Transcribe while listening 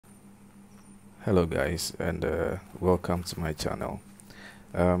Hello guys, and welcome to my channel.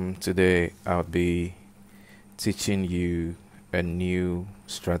 Today I'll be teaching you a new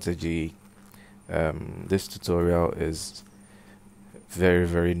strategy. This tutorial is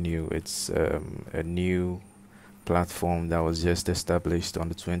very new. It's a new platform that was just established on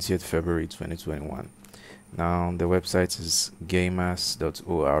the 20th February 2021. Now the website is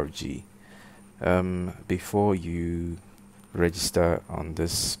gameas.org. Before you register on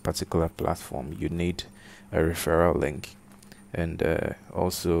this particular platform, you need a referral link, and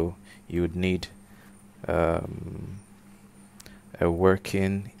also you would need a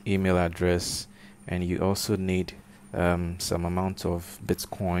working email address, and you also need some amount of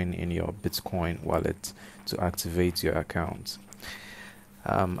Bitcoin in your Bitcoin wallet to activate your account.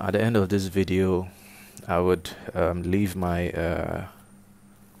 At the end of this video, I would leave my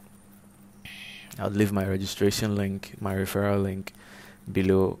I'll leave my registration link, my referral link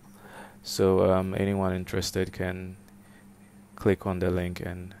below, so anyone interested can click on the link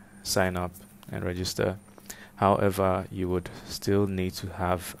and sign up and register. However, you would still need to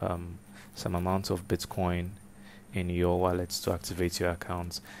have some amount of Bitcoin in your wallet to activate your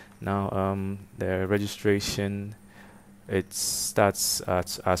account. Now, the registration, it starts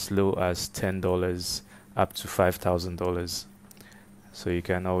at as low as $10 up to $5,000. So you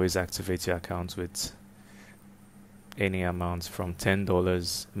can always activate your account with any amount from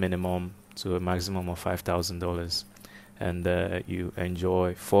 $10 minimum to a maximum of $5,000, and you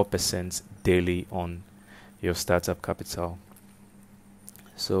enjoy 4% daily on your startup capital.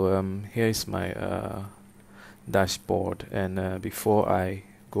 So here is my dashboard, and before I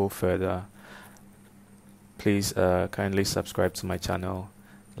go further, please kindly subscribe to my channel,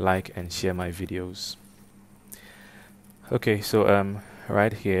 like and share my videos. Okay, so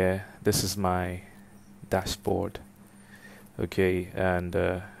right here, this is my dashboard. Okay, and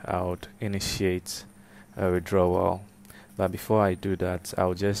I would initiate a withdrawal, but before I do that,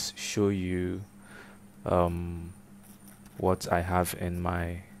 I'll just show you what I have in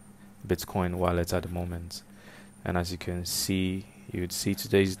my Bitcoin wallet at the moment. And as you can see, you'd see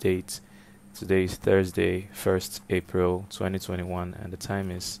today's date. Today is Thursday, 1st April 2021, and the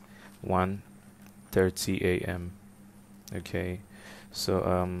time is 1:30 a.m. Okay, so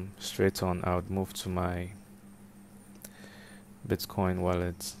straight on, I would move to my Bitcoin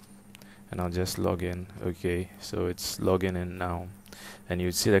wallet and I'll just log in. Okay, so it's logging in now, and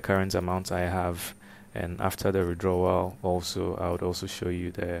you'd see the current amount I have, and after the withdrawal also I would also show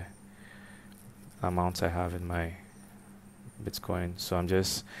you the amount I have in my Bitcoin. So I'm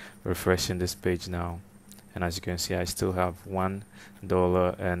just refreshing this page now, and as you can see, I still have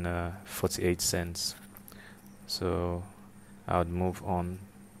 $1.48. So I would move on.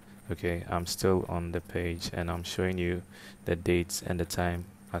 Okay, I'm still on the page and I'm showing you the dates and the time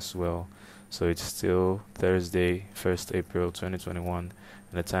as well. So it's still Thursday, 1st April 2021, and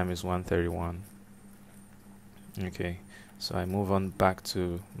the time is 1:31. Okay, so I move on back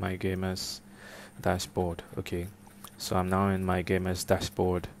to my Gameas dashboard. Okay, so I'm now in my Gameas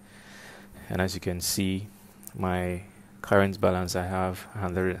dashboard, and as you can see, my current balance, I have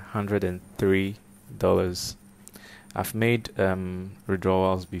 $103. I've made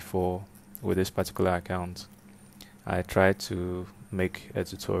withdrawals before with this particular account. I tried to make a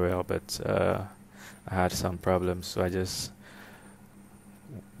tutorial, but I had some problems, so I just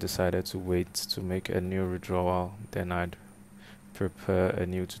decided to wait to make a new withdrawal, then I'd prepare a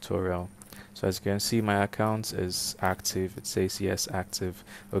new tutorial. So as you can see, my account is active. It says yes, active.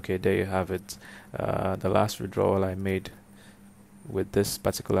 Okay, there you have it. The last withdrawal I made with this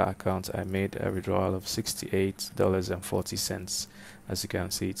particular account, I made a withdrawal of $68.40. As you can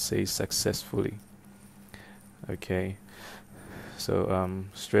see, it says successfully. Okay, so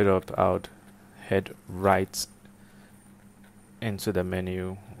straight up, I would head right into the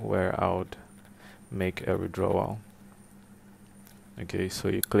menu where I would make a withdrawal. Okay, so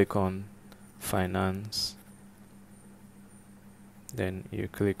you click on finance, then you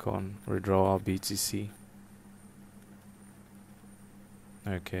click on withdrawal BTC.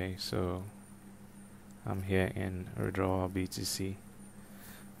 Okay, so I'm here in withdrawal BTC,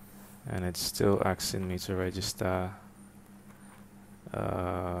 and it's still asking me to register.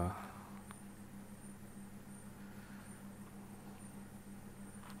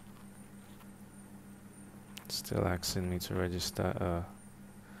 Still asking me to register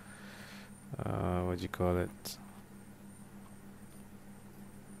what do you call it?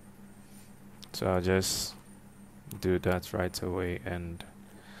 So I'll just do that right away and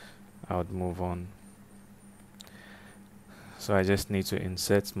I would move on. So I just need to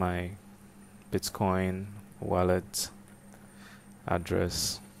insert my Bitcoin wallet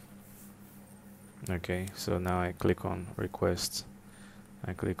address. Okay, so now I click on request,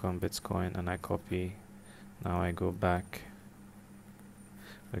 I click on Bitcoin and I copy. Now I go back.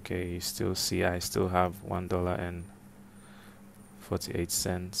 Okay, you still see I still have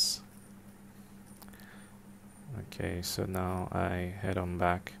 $1.48. Okay, so now I head on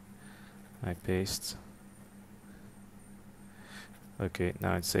back, I paste. Okay,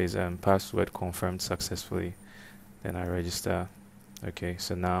 now it says password confirmed successfully. Then I register. Okay,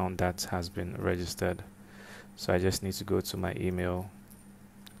 so now that has been registered. So I just need to go to my email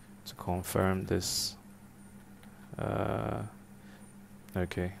to confirm this.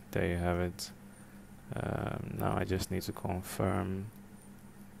 Okay, there you have it. Now I just need to confirm.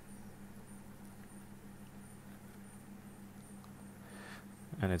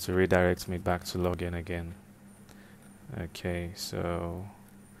 And it redirects me back to login again. Okay, so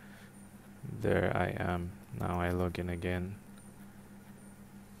there I am. Now I log in again.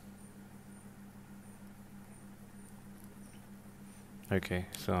 Okay,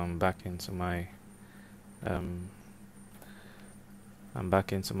 so I'm back into my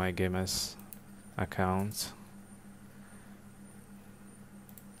Gameas account.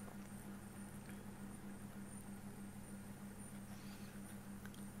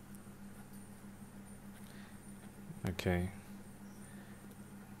 Okay,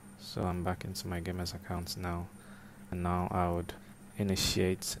 so I'm back into my Gameas account now, and now I would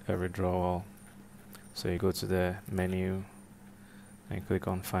initiate a withdrawal. So you go to the menu and click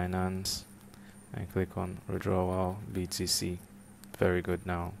on finance and click on withdrawal BTC. Very good.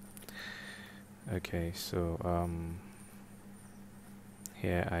 Now okay, so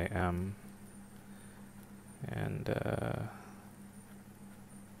here I am, and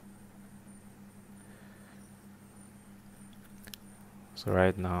so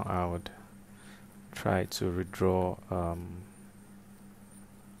right now I would try to withdraw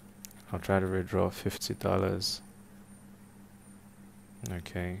I'll try to withdraw $50.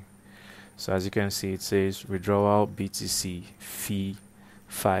 Okay, so as you can see, it says withdrawal BTC fee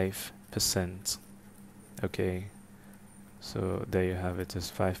 5%. Okay, so there you have it,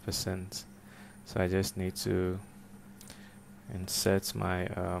 as 5%. So I just need to insert my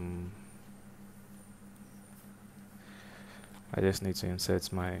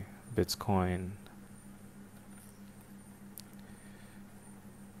Bitcoin.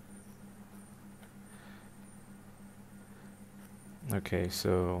 Okay,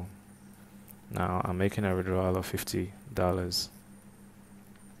 so now I'm making a withdrawal of $50.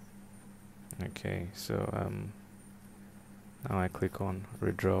 Okay, so now I click on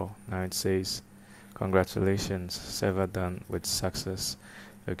withdraw. Now it says congratulations, server done with success.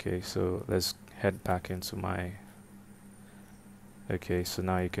 Okay, so let's head back into my okay, so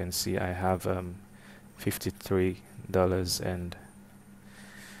now you can see I have $53 and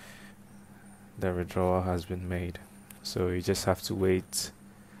the withdrawal has been made. So you just have to wait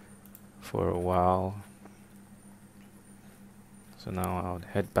for a while. So now I'll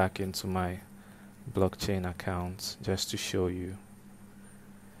head back into my blockchain account just to show you.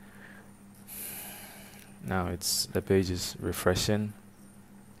 Now the page is refreshing,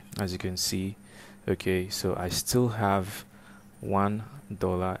 as you can see. Okay, so I still have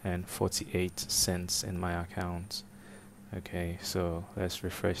 $1.48 in my account. Okay, so let's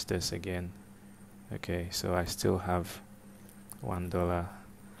refresh this again. Okay, so I still have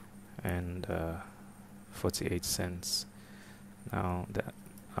 $1.48. Now the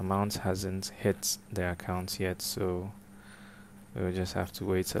amount hasn't hit the account yet, so we'll just have to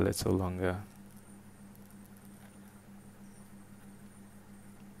wait a little longer.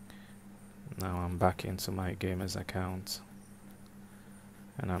 Now I'm back into my Gameas account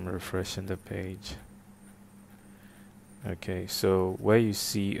and I'm refreshing the page. Okay, so where you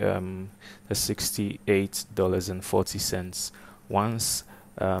see the $68.40, once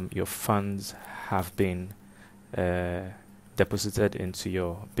your funds have been deposited into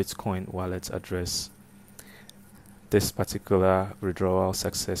your Bitcoin wallet address, this particular withdrawal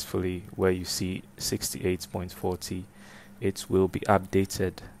successfully, where you see 68.40, it will be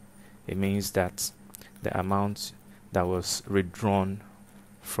updated. It means that the amount that was withdrawn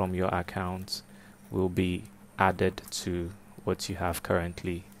from your account will be added to what you have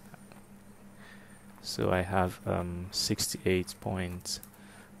currently. So I have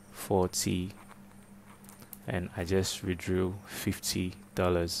 68.40 and I just withdrew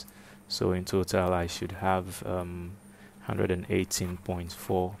 $50. So in total I should have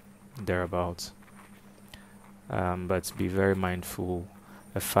 118.4 thereabouts. But be very mindful,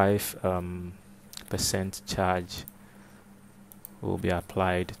 a 5% charge will be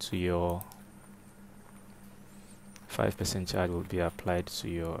applied to your 5% charge will be applied to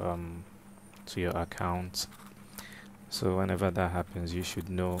to your account. So whenever that happens, you should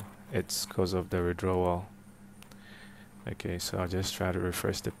know it's because of the withdrawal. Okay, so I'll just try to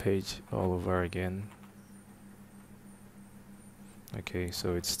refresh the page all over again. Okay,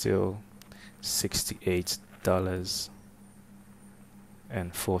 so it's still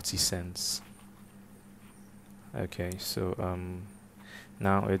 $68.40. Okay, so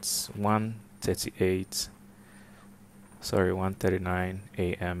now it's 1:39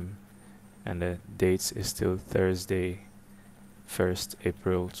 a.m. and the date is still Thursday, 1st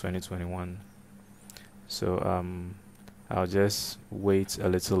April 2021. So I'll just wait a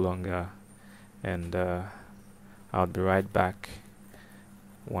little longer, and I'll be right back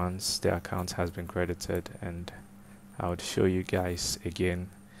once the account has been credited, and I'll show you guys again.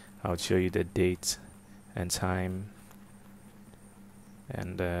 I'll show you the date and time,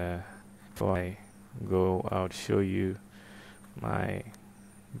 and before I go, I'll show you my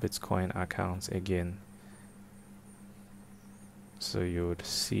Bitcoin account again, so you would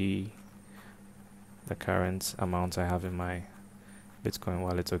see the current amount I have in my Bitcoin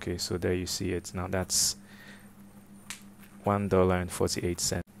wallet. Okay, so there you see it. Now that's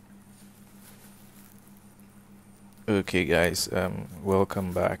 $1.48. Okay guys,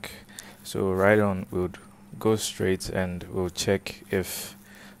 welcome back. So right on, we'll go straight and we'll check if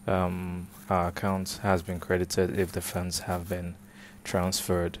our account has been credited, if the funds have been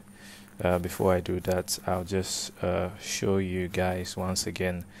transferred. Before I do that, I'll just show you guys once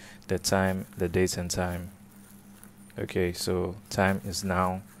again the time, the date and time. Okay, so time is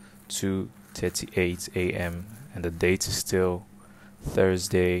now 2:38 a.m. and the date is still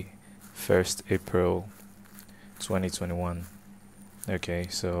Thursday, 1st April 2021. Okay,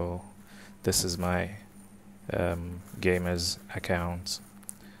 so this is my Gameas account.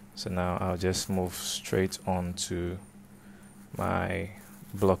 So now I'll just move straight on to my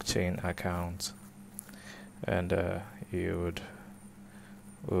blockchain account, and you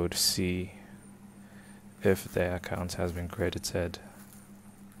would see if the account has been credited.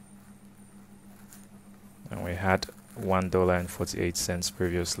 And we had $1.48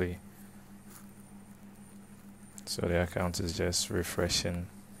 previously, so the account is just refreshing.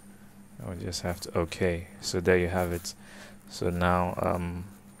 We just have to, okay, so there you have it. So now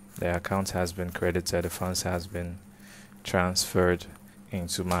the account has been credited, the funds has been transferred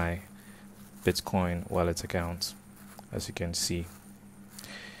into my Bitcoin wallet account, as you can see.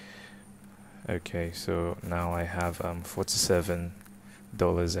 Okay, so now I have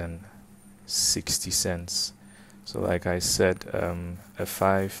 $47.60. So like I said, a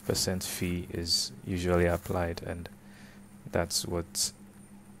 5% fee is usually applied, and that's what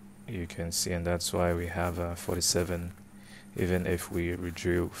you can see, and that's why we have 47, even if we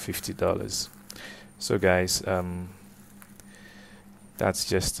withdrew $50. So guys, that's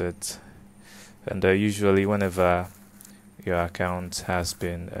just it. And usually whenever your account has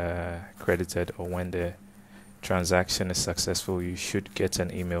been credited, or when the transaction is successful, you should get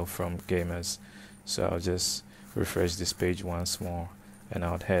an email from Gameas. So I'll just refresh this page once more, and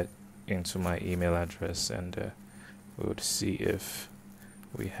I'll head into my email address, and we'll see if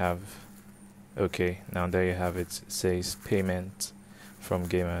we have. Okay, now there you have it. It says payment from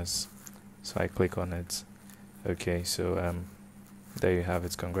Gameas, so I click on it. Okay, so there you have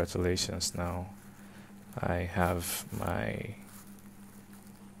it. Congratulations. Now I have my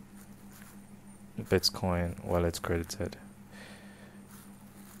Bitcoin wallet credited.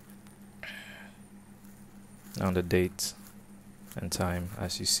 Now the date and time,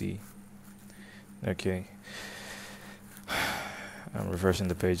 as you see. Okay, I'm reversing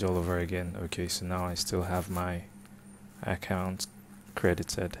the page all over again. Okay, so now I still have my account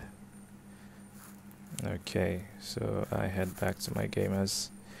credited. Okay, so I head back to my Gameas,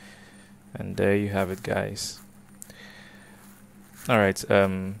 and there you have it, guys. Alright,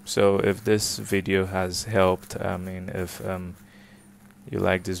 so if this video has helped, if you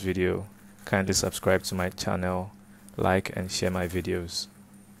like this video, kindly subscribe to my channel, like and share my videos.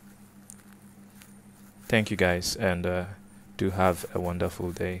 Thank you guys, and do have a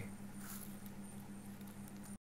wonderful day.